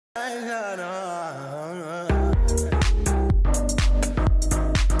Filming?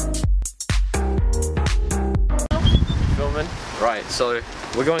 Right, so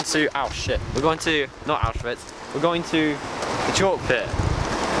we're going to, oh shit, we're going to, not Auschwitz, we're going to the chalk pit,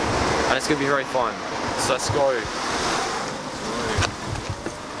 and it's going to be very fun, so let's go.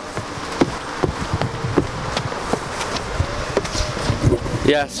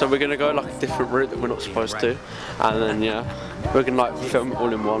 Yeah, so we're going to go like a different route that we're not supposed to, and then yeah, we're going to like film it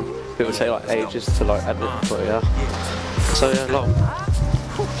all in one. It will take like ages to like edit, but yeah. So yeah, long.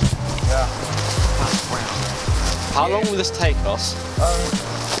 How long will this take us?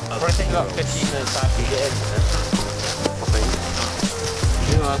 Probably take about 15 minutes to actually get into it. I think.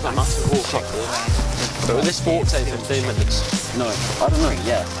 You know, that's that massive walk up there. But will this walk take 15 minutes? No, I don't know,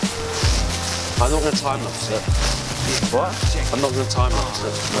 yeah. I'm not going to time lapse it. What? I'm not going to time lapse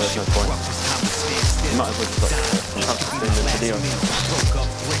it. No, there's no point. You might as well just have 15 minute video.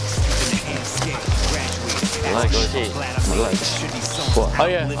 Like shit. My legs. What? Oh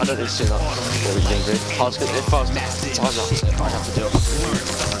yeah, I don't need to do that. What we can do. If I was going to time lapse it, I'd have to do it.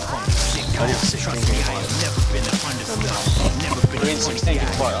 I only have 16 gigabytes. I mean 16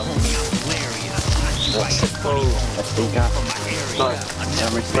 gigabytes. That's sick. Oh, SD card. No,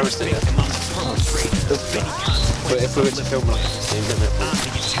 where is it? But if we were to film like 16 minutes,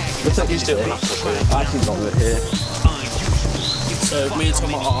 let's not use it on laptop. I actually got it here. So me and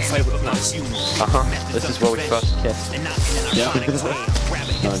Tom are our favourite place. This is where we first kissed. Yeah.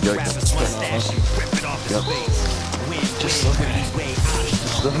 No, I'm joking. Yep. Just look at it.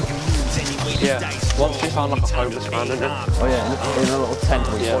 Yeah. Once we found like a homeless man in it. Oh yeah, in a little tent.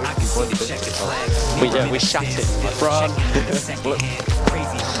 We shat it. Run.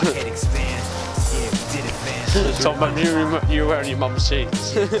 Tom, man, you were wearing your mum's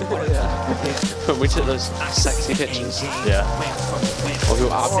jeans. But we took those sexy pictures. Yeah. Of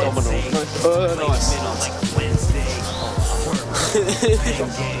your abdominal. Nice.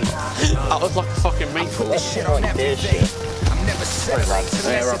 That was like a fucking meatball.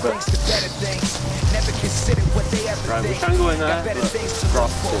 Yeah, Robert. Right, we can go in there, but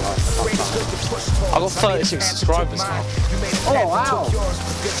I've got 36 subscribers now. Oh wow!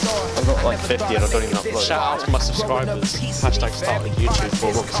 I've got like 50 and I don't even upload. Shout out to my subscribers. Hashtag started YouTube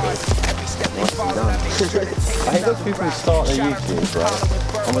 4 months ago. I hate those people who start their YouTube, right?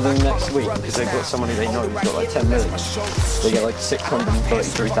 And within the next week, because they've got somebody they know who's got like 10 million, they get like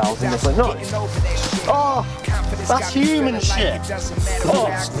 633,000. It's like, no! Oh! That's human shit! Oh!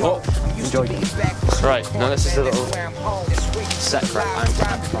 What? Enjoy it. Right, now this is a little secret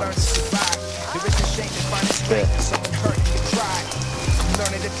bit.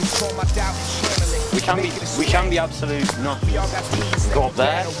 We can be absolute nothing. Go up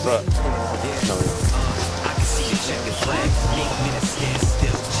there, but no.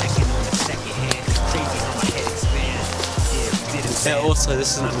 Yeah, also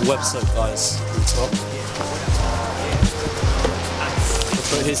this isn't the website, guys, on top.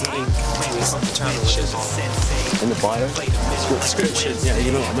 But here's the link to this channel in the bio. Description, yeah,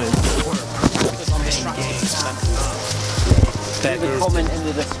 you know what I mean. Because I'm distracted. Comment in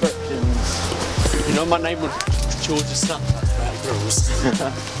the descriptions. You know my name was Georgia Snapchat Girls.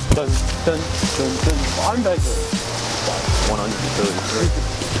 Dun dun dun dun. I'm Beggar. 133.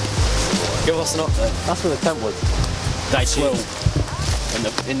 Give us an update. That's where the tent was. Day 12.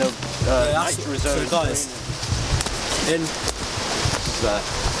 In the nature reserve. So guys, in there.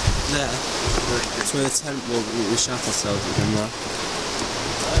 That's where the tent was. We shot ourselves again there.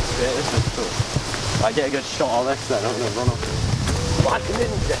 That's great. This is cool. I get a good shot on this then. I'm gonna run off. Like a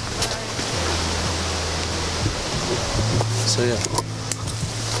ninja. So yeah.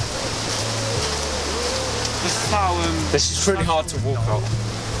 This is how this is really hard to walk up.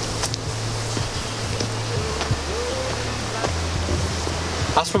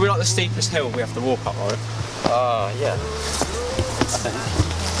 That's probably like the steepest hill we have to walk up, right? Yeah. I think.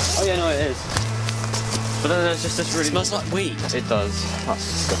 Oh yeah, no it is. But then there's just this really... It smells like weed. It does. That's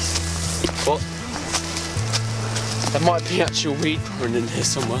disgusting. What? There might be actual weed growing in here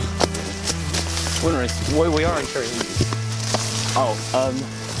somewhere. We are in Cherry. Oh,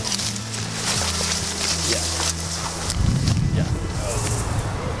 yeah. Yeah.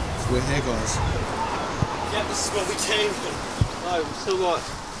 We're here, guys. Yeah, this is where we came. No, we've still got a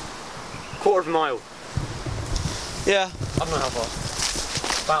quarter of a mile. Yeah, I don't know how far.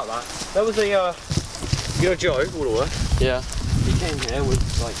 About that. There was a, you know Joe, Waterworth? Yeah. He came here with,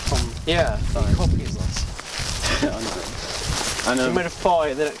 like, from... Yeah. He copies us. Yeah, I know. And we made a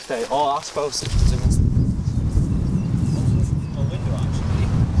fire the next day. Oh, I suppose it was...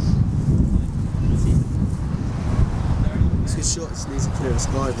 his shots needs a clearer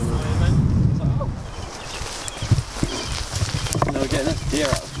sky than that. No, we're getting a deer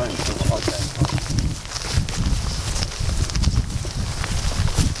out of the fence.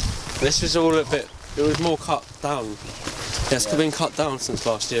 This was all a bit. It was more cut down. Yeah, it's been cut down since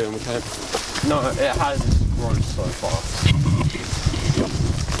last year when we came. No, it has grown so fast.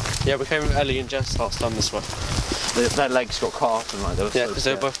 Yeah, we came with Ellie and Jess last time this way. Their legs got cut off and like they were Yeah, because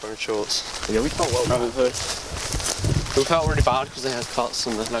they were both wearing shorts. Yeah, we felt well with it. We felt really bad because they had cuts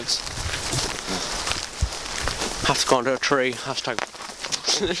on their legs. Have to go under a tree. Hashtag.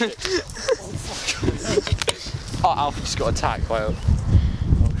 Oh, Alfie just got attacked by a... Oh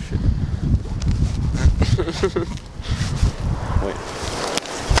shit. Wait.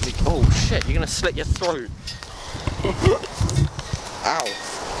 Oh shit, you're gonna slit your throat. Ow.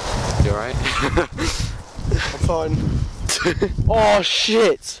 You alright? I'm fine. Oh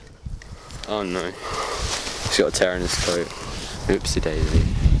shit! Oh no. He's got a tear in his coat. Oopsie daisy.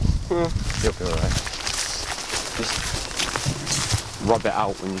 You'll be alright. Just rub it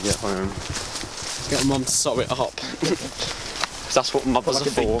out when you get home. Get mum to sew it up. Because that's what mothers Like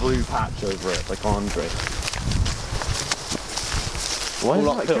are a big for. blue patch over it, like Andre. Why is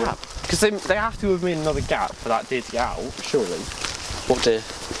All that uphill. gap? Because they have to have made another gap for that deer to get out, surely. What deer?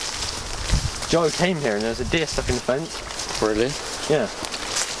 Joe came here and there was a deer stuck in the fence. Really? Yeah.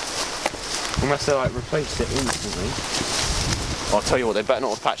 Unless they like replaced it instantly. I'll tell you what, they better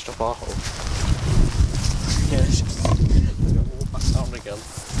not have patched up our hole. Yeah, it's just walk back down again.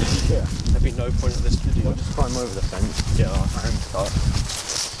 Yeah. There'd be no point in this video. We'll just climb over the fence, get our hands cut.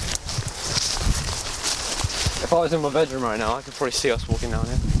 If I was in my bedroom right now, I could probably see us walking down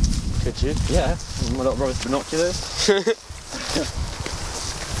here. Could you? Yeah, with my little brother's binoculars.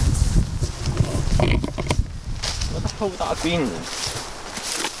 What the hell would that have been then?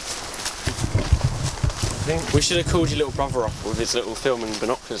 We should have called your little brother up with his little filming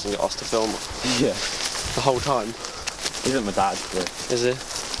binoculars and got us to film Yeah. the whole time. Isn't my dad, but Is it?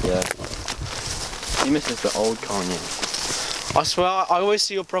 yeah. He misses the old Kanye. I swear, I always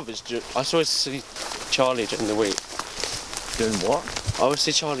see your brothers. I always see Charlie during the week. Doing what? I always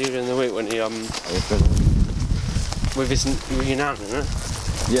see Charlie during the week when he with your nan, isn't it?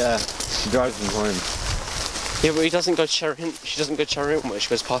 Yeah, she drives him home. Yeah, but he doesn't go Cherry Hill. She doesn't go Cherry Hill. She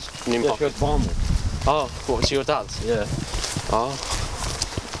goes past Newmarket. Yeah, she goes Barnwell. Oh, what was your dad's? Yeah. Oh.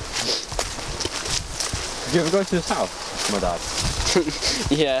 Did you ever go to his house, my dad?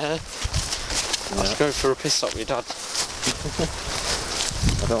 Yeah. I should go for a piss up with your dad.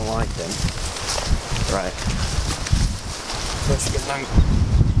 I don't like him. Right. Don't you get down?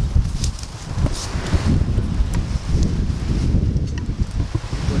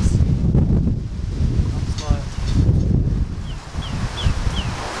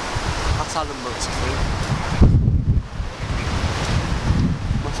 That's Allenbury, I think.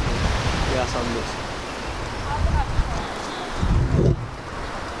 Must be. Yeah, that's Allenbury.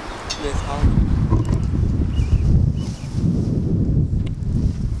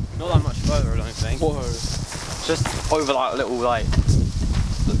 Not that much further, I don't think. Whoa. Just over like a little like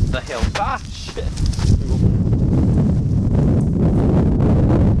the hill. Ah shit.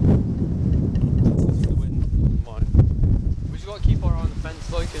 We just gotta keep our eye on the fence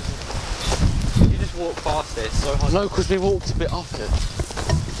though, because you just walk past it, it's so hard. No, because we walked a bit up it.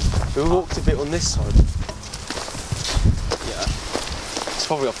 We walked a bit on this side. Yeah. It's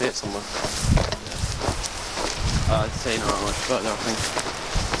probably up here somewhere. I'd say not that much further, I think.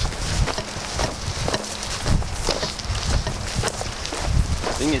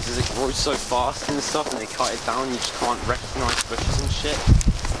 The thing is it grows so fast and stuff, and they cut it down, you just can't recognise bushes and shit.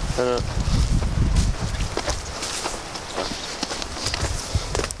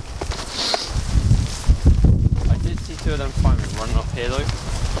 I did see two of them firemen running up here though.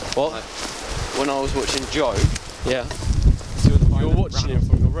 What? Like, when I was watching Joe, Yeah. two of the You firemen were watching ran him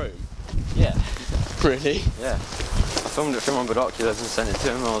from your room? Yeah. Really? Yeah. I filmed it through my binoculars and sent it to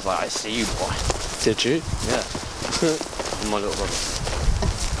him, and I was like, I see you, boy. Did you? Yeah. And my little brother.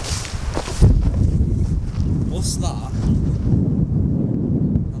 What's that?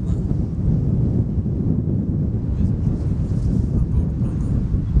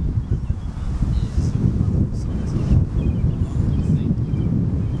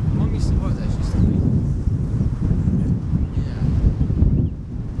 Mum used to work there, she used to be.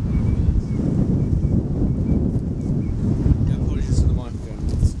 Yeah, apologies for the microphone.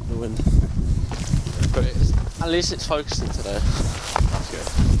 It's the wind. But at least it's focusing today. That's good.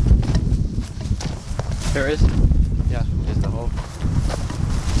 Here it is. Yeah. Here's the hole.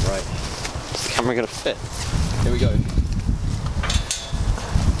 Right. Is the camera going to fit? Here we go.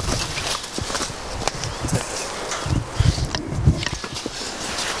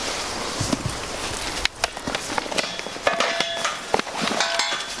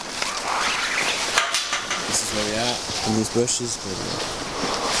 in these bushes.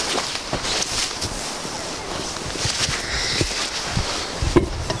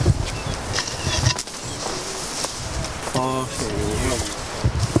 Oh,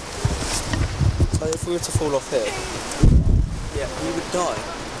 so if we were to fall off here, yeah, we would die.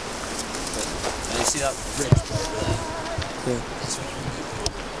 And you see that ridge right there? Yeah.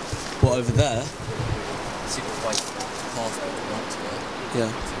 What, over there? See what like pathway right to there?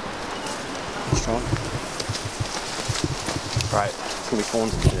 Yeah. That's right. Right, it's gonna be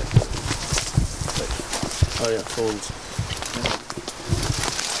thorns and shit. Oh yeah, thorns.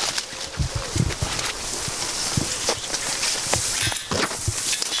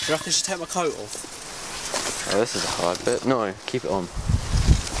 Do you reckon I should take my coat off? Oh, this is a hard bit. No, keep it on.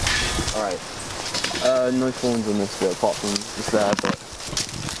 Alright. No thorns on this bit apart from it's there, but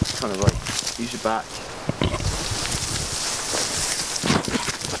kind of like use your back.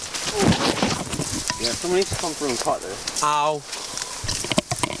 Yeah, someone needs to come through and cut this. Ow!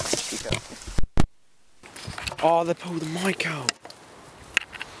 Be careful. Oh, they pulled the mic out.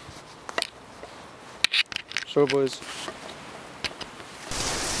 Sorry boys.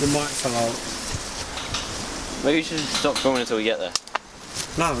 The mic fell out. Maybe you should stop filming until we get there.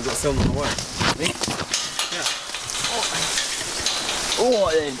 No, we've got to film on the way. Me? Yeah. Oh,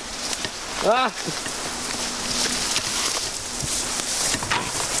 what then? Ah!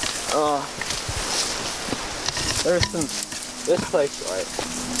 Oh. This place, right,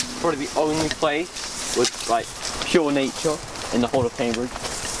 probably the only place with like pure nature in the whole of Cambridge.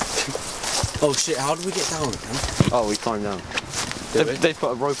 Oh shit, how do we get down again? Oh, we climbed down. They've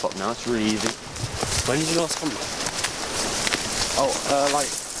put a rope up now, it's really easy. When did you last come there? Oh, like,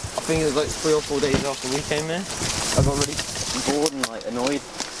 I think it was like 3 or 4 days after we came here. I got really bored and like annoyed.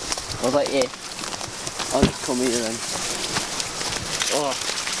 I was like, yeah, I'll just come here then. Oh.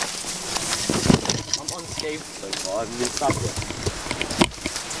 I'm unscathed so far, I haven't been stabbed yet.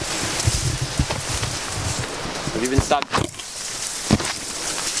 Have you been stabbed?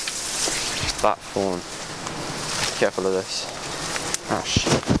 That thorn. Careful of this. Ah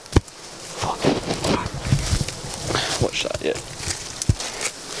shit. Fuck. Watch that, yeah.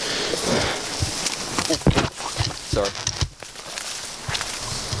 Oh, fuck. Sorry.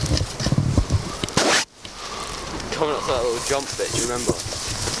 Coming up to that little jump bit, do you remember?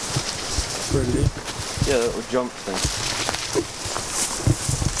 Really? Yeah, that little jump thing.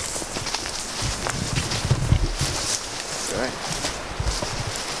 Alright.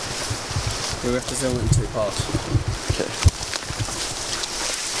 We have to film it in 2 parts. Okay.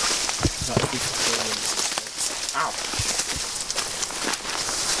 Ow!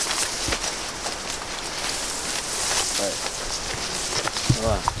 Right.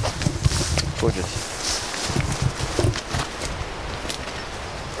 Alright. Gorgeous.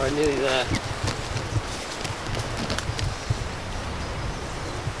 Right, nearly there.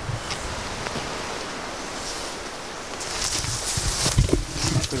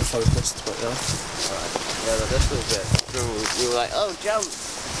 Focused, but yeah. Alright. Yeah, this little bit. We were like, oh, jump!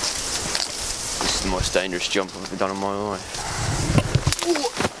 This is the most dangerous jump I've ever done in my life.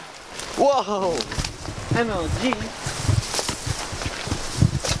 Whoa! MLG!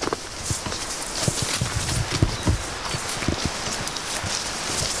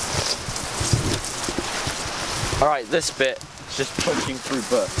 Alright, this bit is just pushing through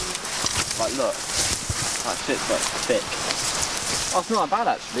bush. Like, look. That shit's like thick. Oh, it's not that bad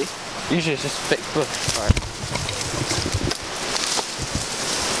actually. Usually it's just thick bush. Alright.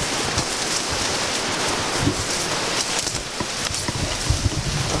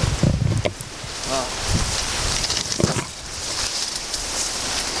 Oh.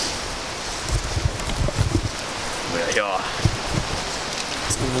 There you are.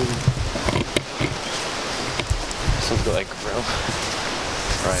 Someone's got like a grill.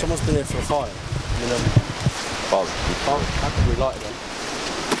 Right. Someone's been here for a fire. You know. Barbecue. How can we light it then?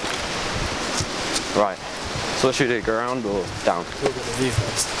 Right. So what should we do? Go around or down? We'll get the view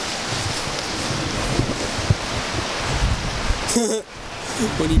first.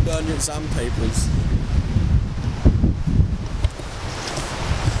 When you burn your exam papers.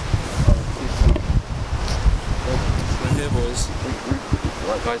 We're here, boys.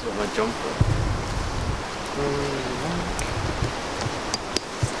 Right, guys, got my jumper.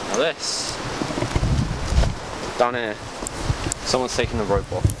 Now this. Down here. Someone's taking the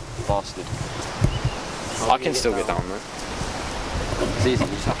rope off. Bastard. I can still get down there. It's easy,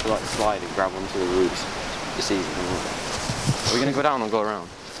 you just have to like slide and grab onto the roots. It's easy. Are we gonna go down or go around?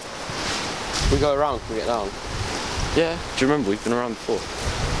 If we go around, can we get down? Yeah. Do you remember we've been around before?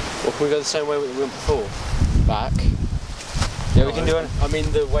 Or can we go the same way we went before? Back. Yeah, we can do it. I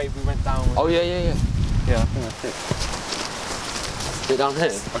mean the way we went down. Oh yeah. Yeah, I think that's it. Is it down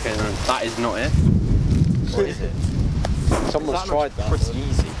here? Okay, no, that is not it. What is it? Someone's tried that. Pretty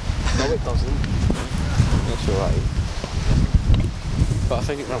easy. No, it doesn't. That's alright. But I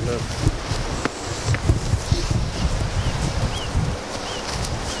think it might look.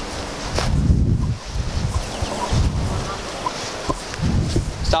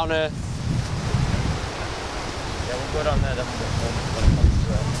 It's down here. Yeah, we'll go down there then when it comes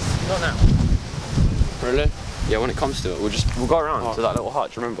to it. Not now. Really? Yeah, when it comes to it, we'll go around to that little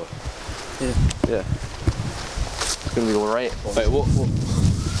hut, do you remember? Yeah. Yeah. It's gonna be alright. Wait, what?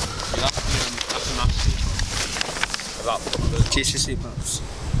 That's a massive about GCC maps.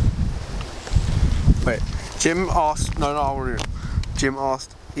 Wait, Jim asked, Jim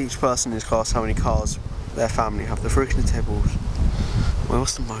asked each person in his class how many cars their family have. They're freaking the tables. Well,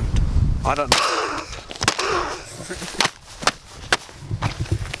 what's the mode? I don't know.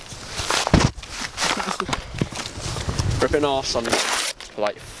 Ripping arse on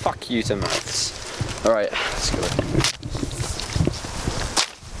like, fuck you to maths. Alright, let's go.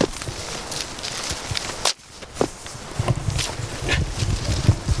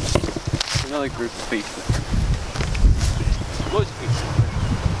 Another group of people. Loads of people.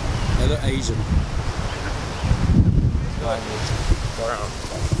 They look Asian. Go around.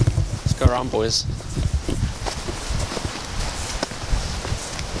 Let's go around, boys.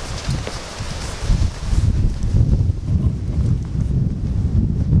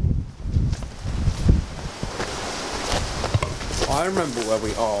 I remember where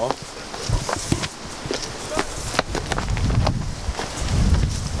we are.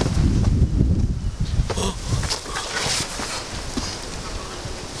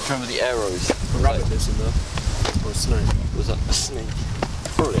 Remember the arrows? A rabbit lives in there. Or a snake. Was that a snake?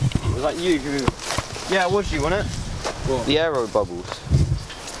 Probably. Was that you who... Yeah, it was you, wasn't it? What? The aero bubbles.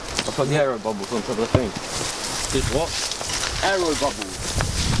 I put the aero bubbles on top of the thing. Did what? Aero bubbles.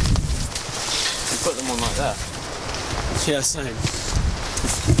 You put them on like that. Yeah, same.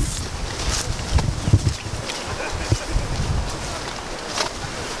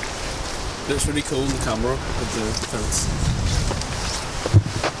 Looks really cool on the camera with the fence.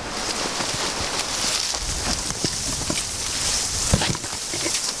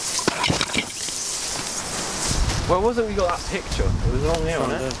 Where was it we got that picture? It was on here,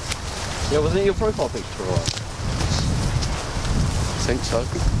 wasn't it? Yeah, wasn't it your profile picture or what? I think so.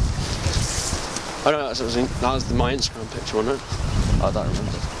 I don't know, that was my Instagram picture, wasn't it? I don't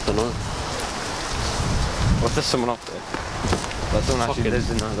remember. I don't know. Was there someone up there? That someone actually lives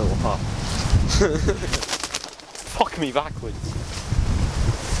in that little hut. Fuck me backwards.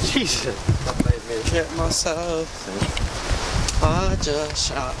 Jesus. That made me shit myself. I just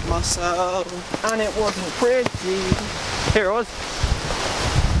shot myself. And it wasn't pretty. Here it was.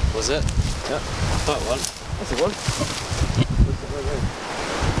 Was it? Yeah. Oh, it was. Yes, it was.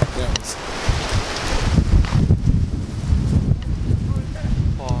 Yeah, it was.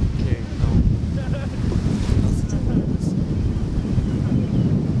 Fucking hell.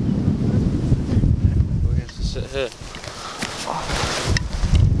 We're going to sit here.